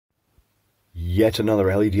yet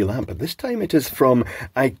another LED lamp, but this time it is from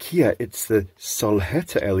IKEA. It's the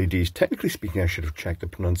Solhetta LEDs. Technically speaking, I should have checked the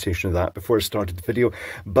pronunciation of that before I started the video,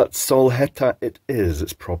 but Solhetta it is.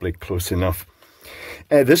 It's probably close enough.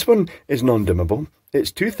 This one is non-dimmable.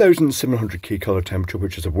 It's 2700K colour temperature,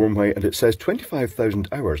 which is a warm white, and it says 25,000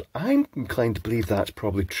 hours. I'm inclined to believe that's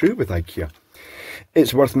probably true with IKEA.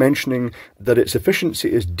 It's worth mentioning that its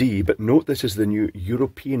efficiency is D, but note this is the new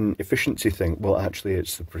European efficiency thing. Well, actually,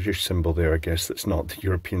 it's the British symbol there, I guess. That's not the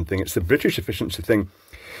European thing. It's the British efficiency thing.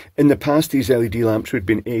 In the past, these LED lamps would have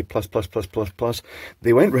been A+++++.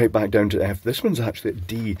 They went right back down to F. This one's actually at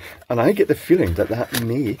D, and I get the feeling that that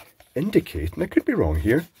may indicate, and I could be wrong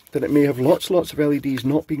here, that it may have lots of LEDs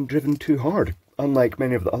not being driven too hard, unlike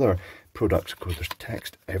many of the other products. Of course, there's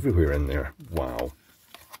text everywhere in there. Wow.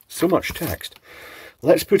 So much text.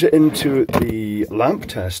 Let's put it into the lamp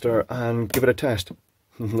tester and give it a test.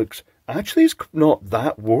 Looks, actually it's not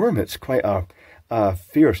that warm. It's quite a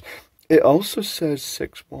fierce. It also says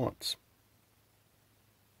 6 watts.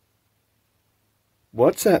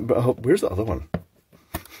 What's that? Oh, where's the other one?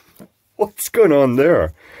 What's going on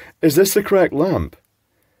there? Is this the correct lamp?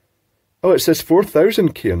 Oh, it says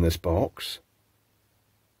 4000K in this box.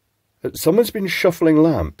 Someone's been shuffling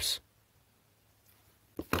lamps.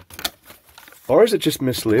 Or is it just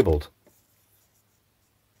mislabeled?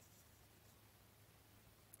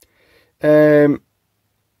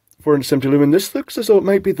 470 lumen. This looks as though it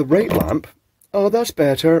might be the right lamp. Oh, that's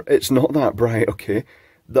better. It's not that bright. Okay.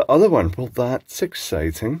 The other one, well, that's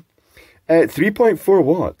exciting. 3.4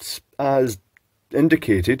 watts, as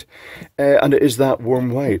indicated, and it is that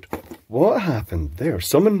warm white. What happened there?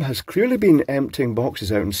 Someone has clearly been emptying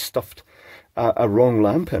boxes out and stuffed a wrong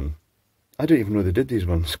lamp in. I don't even know they did these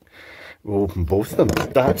ones. We'll open both of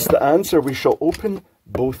them. That's the answer. We shall open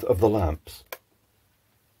both of the lamps.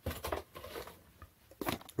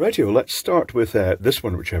 Rightio, let's start with this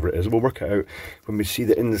one, whichever it is. We'll work it out when we see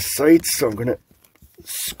the inside. So I'm going to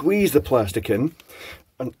squeeze the plastic in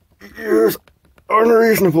and use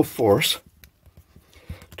unreasonable force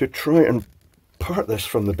to try and part this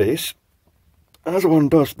from the base. As one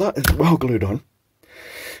does, that is well glued on.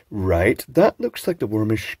 Right, that looks like the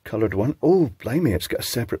warmish coloured one. Oh, blimey, it's got a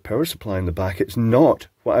separate power supply in the back. It's not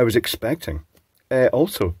what I was expecting.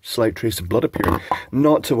 Also, slight trace of blood appearing.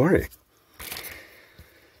 Not to worry.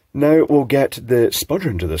 Now we'll get the spudger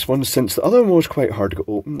into this one, since the other one was quite hard to get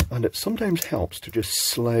open, and it sometimes helps to just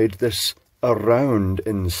slide this around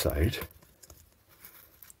inside.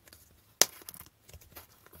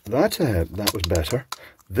 That was better.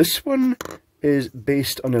 This one is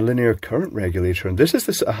based on a linear current regulator, and this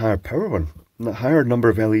is a higher power one, a higher number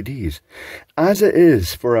of LEDs. As it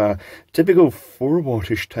is for a typical 4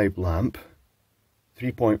 wattish type lamp,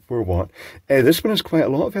 3.4 watt, this one has quite a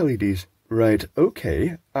lot of LEDs. Right,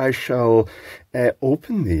 okay, I shall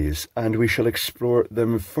open these and we shall explore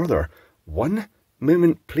them further. One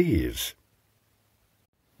moment, please.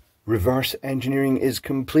 Reverse engineering is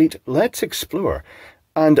complete. Let's explore.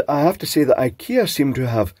 And I have to say that IKEA seem to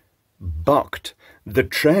have bucked the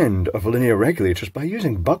trend of linear regulators by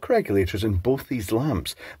using buck regulators in both these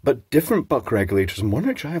lamps, but different buck regulators, and one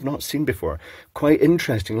which I have not seen before. Quite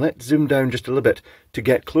interesting. Let's zoom down just a little bit to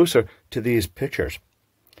get closer to these pictures.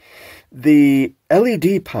 The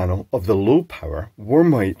LED panel of the low power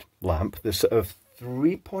warm white lamp, this sort of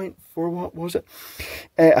 3.4 watt was it?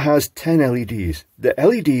 It has 10 LEDs. The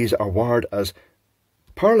LEDs are wired as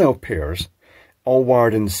parallel pairs, all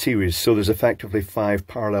wired in series, so there's effectively 5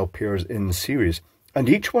 parallel pairs in series, and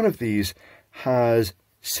each one of these has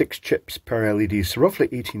 6 chips per LED, so roughly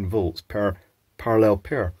 18 volts per parallel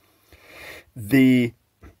pair. The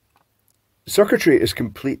circuitry is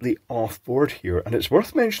completely off board here, and it's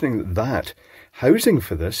worth mentioning that housing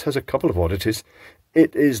for this has a couple of oddities.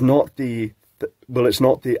 It is not it's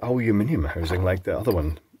not the aluminium housing like the other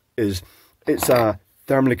one is. It's a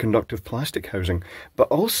thermally conductive plastic housing, but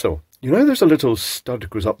also, you know, there's a little stud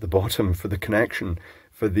goes up the bottom for the connection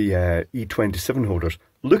for the E27 holders.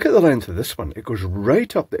 Look at the length of this one. It goes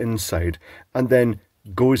right up the inside and then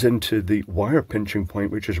goes into the wire pinching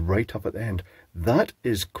point, which is right up at the end. That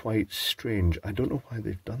is quite strange. I don't know why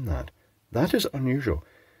they've done that. That is unusual.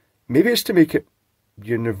 Maybe it's to make it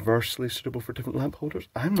universally suitable for different lamp holders.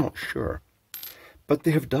 I'm not sure. But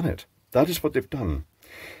they have done it. That is what they've done.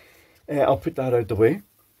 I'll put that out the way.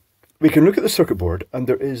 We can look at the circuit board, and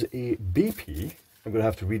there is a BP. I'm going to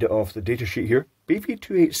have to read it off the data sheet here.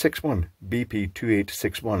 BP2861.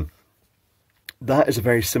 BP2861. That is a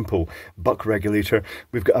very simple buck regulator.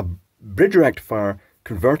 We've got a bridge rectifier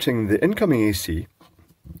converting the incoming AC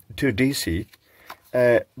to DC.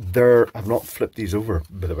 I've not flipped these over,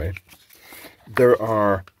 by the way. There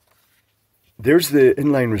are There's the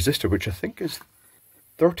inline resistor, which I think is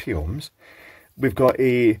 30 ohms. We've got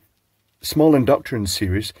a small inductor in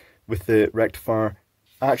series with the rectifier.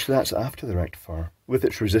 Actually, that's after the rectifier, with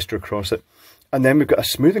its resistor across it. And then we've got a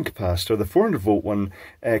smoothing capacitor, the 400 volt one,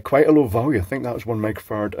 quite a low value. I think that was 1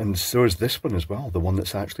 microfarad, and so is this one as well, the one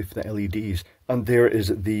that's actually for the LEDs. And there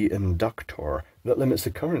is the inductor that limits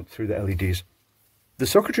the current through the LEDs. The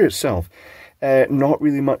circuitry itself, not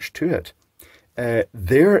really much to it.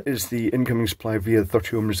 There is the incoming supply via the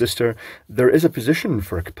 30 ohm resistor. There is a position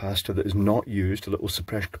for a capacitor that is not used, a little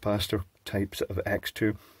suppression capacitor type of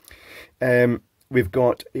X2. We've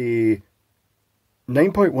got a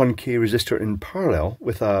 9.1k resistor in parallel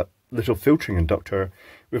with a little filtering inductor.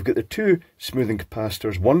 We've got the two smoothing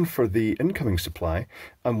capacitors, one for the incoming supply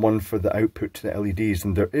and one for the output to the LEDs.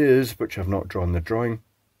 And there is, which I've not drawn the drawing,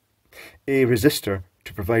 a resistor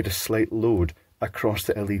to provide a slight load across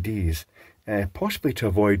the LEDs, possibly to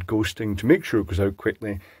avoid ghosting, to make sure it goes out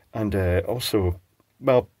quickly, and also,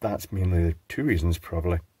 well, that's mainly the two reasons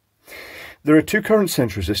probably. There are two current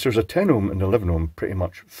sense resistors, a 10 ohm and 11 ohm, pretty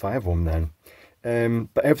much 5 ohm then.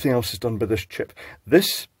 But everything else is done by this chip.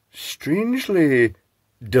 This strangely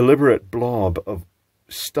deliberate blob of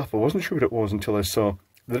stuff, I wasn't sure what it was until I saw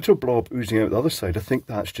the little blob oozing out the other side. I think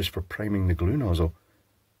that's just for priming the glue nozzle.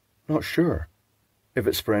 Not sure if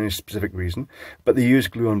it's for any specific reason, but they use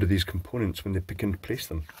glue under these components when they begin to place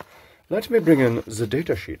them. Let me bring in the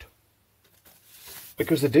data sheet,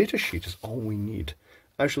 because the data sheet is all we need.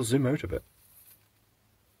 I shall zoom out of it.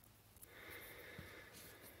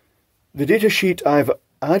 The data sheet, I've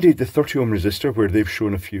added the 30 ohm resistor where they've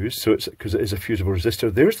shown a fuse, so it's because it is a fusible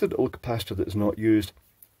resistor. There's the little capacitor that is not used.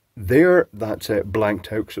 There, that's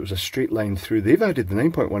blanked out because it was a straight line through. They've added the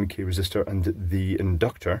 9.1k resistor and the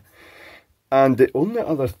inductor. And the only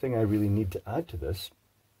other thing I really need to add to this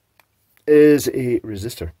is a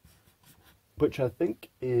resistor, which I think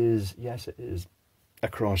is, yes it is,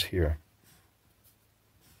 across here.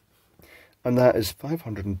 And that is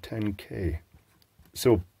 510k.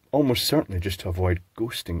 So almost certainly just to avoid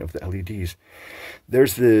ghosting of the LEDs.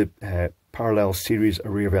 There's the parallel series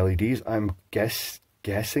array of LEDs. I'm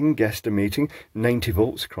guesstimating 90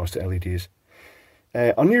 volts across the LEDs.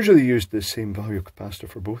 Unusually used the same value capacitor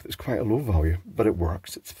for both. It's quite a low value, but it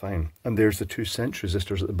works, it's fine. And there's the two sense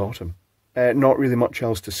resistors at the bottom. Not really much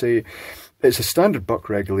else to say. It's a standard buck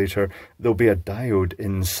regulator. There'll be a diode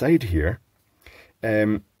inside here,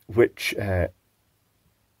 which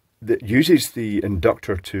that uses the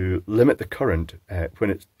inductor to limit the current when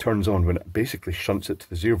it turns on, when it basically shunts it to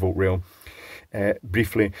the 0 volt rail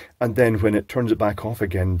briefly, and then when it turns it back off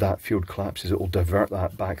again, that field collapses. It will divert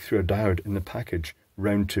that back through a diode in the package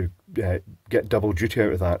round to get double duty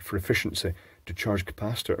out of that for efficiency, to charge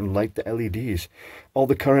capacitor and light the LEDs. All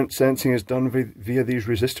the current sensing is done via these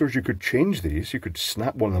resistors. You could change these, you could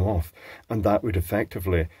snap one of them off, and that would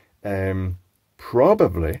effectively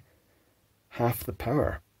probably half the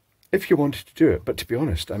power if you wanted to do it. But to be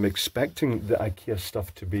honest, I'm expecting the IKEA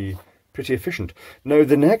stuff to be pretty efficient. Now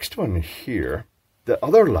the next one here, the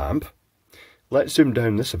other lamp, let's zoom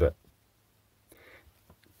down this a bit.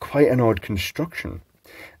 Quite an odd construction.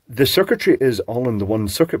 The circuitry is all on the one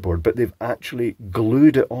circuit board, but they've actually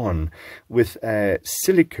glued it on with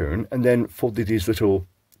silicone and then folded these little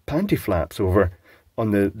panty flaps over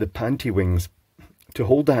on the panty wings to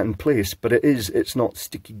hold that in place. But it's not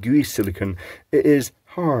sticky gooey silicone, it is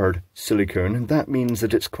hard silicone, and that means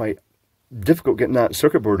that it's quite difficult getting that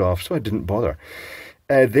circuit board off, so I didn't bother.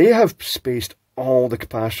 They have spaced all the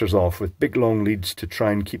capacitors off with big long leads to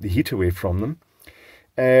try and keep the heat away from them.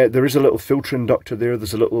 There is a little filter inductor there,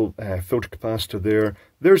 there's a little filter capacitor there,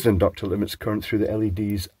 there's the inductor that limits current through the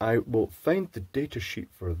LEDs. I will find the data sheet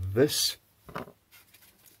for this,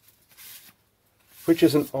 which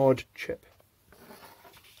is an odd chip.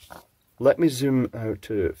 Let me zoom out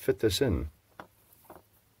to fit this in.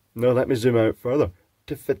 No, let me zoom out further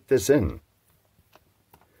to fit this in.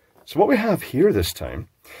 So what we have here this time,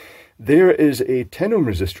 there is a 10 ohm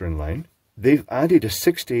resistor in line. They've added a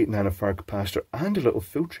 68 nanofarad capacitor and a little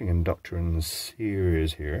filtering inductor in the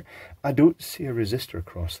series here. I don't see a resistor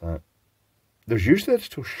across that. There's usually a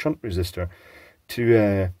little shunt resistor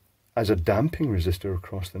to as a damping resistor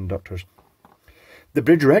across the inductors. The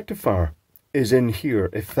bridge rectifier is in here.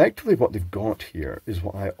 Effectively what they've got here is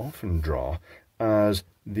what I often draw as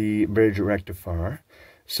the bridge rectifier.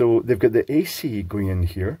 So they've got the AC going in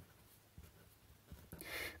here,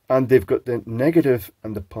 and they've got the negative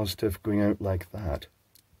and the positive going out like that.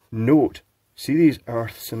 Note, see these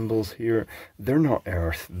earth symbols here? They're not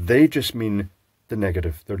earth, they just mean the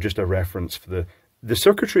negative. They're just a reference for the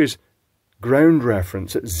circuitry's ground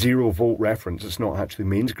reference, it's 0 volt reference, it's not actually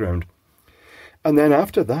mains ground. And then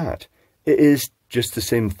after that, it is just the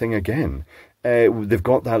same thing again. They've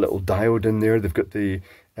got that little diode in there. They've got the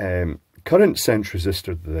current sense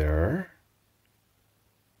resistor there.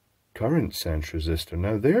 Current sense resistor.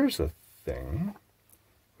 Now there's a thing.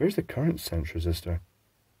 Where's the current sense resistor?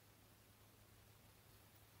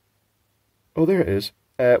 Oh, there it is.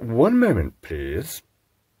 1 moment, please.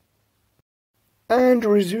 And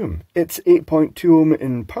resume. It's 8.2 ohm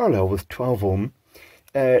in parallel with 12 ohm.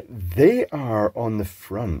 They are on the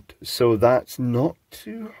front, so that's not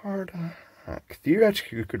too hard a hack.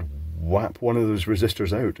 Theoretically, you could whap one of those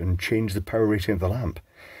resistors out and change the power rating of the lamp.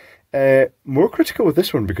 More critical with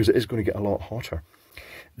this one because it is going to get a lot hotter.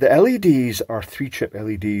 The LEDs are 3-chip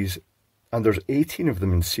LEDs, and there's 18 of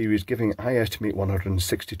them in series, giving, I estimate,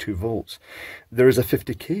 162 volts. There is a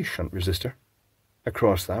 50k shunt resistor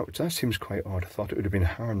across that, which that seems quite odd. I thought it would have been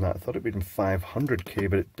higher than that. I thought it would have been 500k,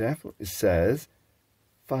 but it definitely says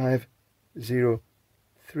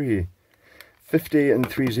 503. 50 and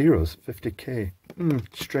 3 zeros, 50k.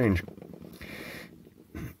 Strange.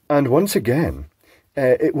 And once again,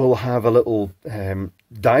 it will have a little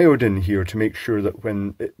diode in here to make sure that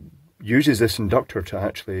when it uses this inductor to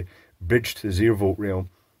actually bridge to the 0 volt rail,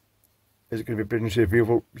 is it going to be bridging to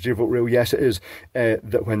the 0 volt rail? Yes, it is.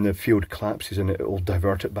 That when the field collapses in it, it will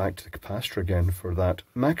divert it back to the capacitor again for that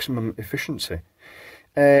maximum efficiency.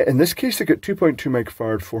 In this case, they got 2.2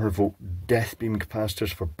 microfarad 400 volt death beam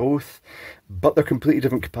capacitors for both, but they're completely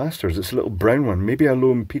different capacitors. It's a little brown one, maybe a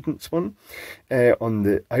low impedance one on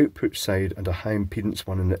the output side and a high impedance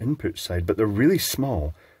one on the input side, but they're really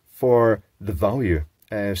small for the value,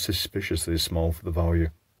 suspiciously small for the value.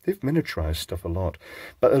 They've miniaturized stuff a lot,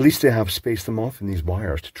 but at least they have spaced them off in these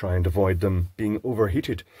wires to try and avoid them being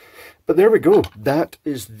overheated. But there we go. That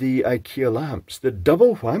is the IKEA lamps. The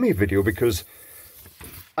double whammy video, because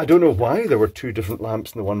I don't know why there were 2 different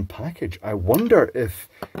lamps in the one package. I wonder if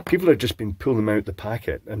people had just been pulling them out the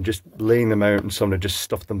packet and just laying them out and someone had just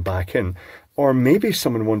stuffed them back in. Or maybe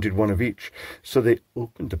someone wanted one of each. So they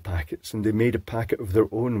opened the packets and they made a packet of their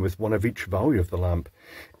own with one of each value of the lamp.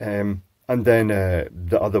 And then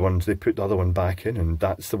the other ones, they put the other one back in, and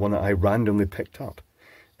that's the one that I randomly picked up.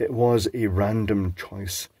 It was a random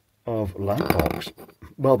choice of lamp box.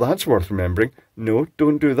 Well, that's worth remembering. No,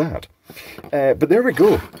 don't do that. But there we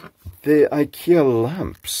go. The IKEA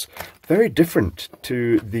lamps. Very different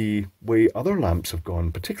to the way other lamps have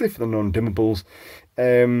gone, particularly for the non-dimmables.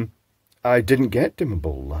 I didn't get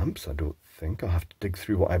dimmable lamps, I don't think. I'll have to dig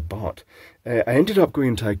through what I bought. I ended up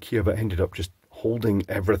going to IKEA, but I ended up just holding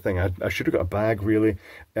everything. I should have got a bag, really.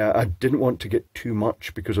 I didn't want to get too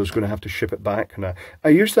much because I was going to have to ship it back, and I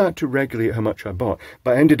used that to regulate how much I bought,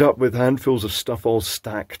 but I ended up with handfuls of stuff all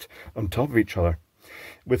stacked on top of each other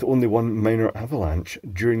with only one minor avalanche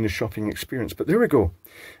during the shopping experience. But there we go.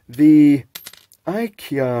 The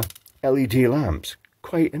IKEA LED lamps,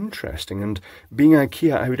 quite interesting, and being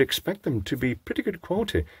IKEA, I would expect them to be pretty good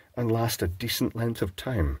quality and last a decent length of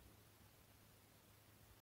time.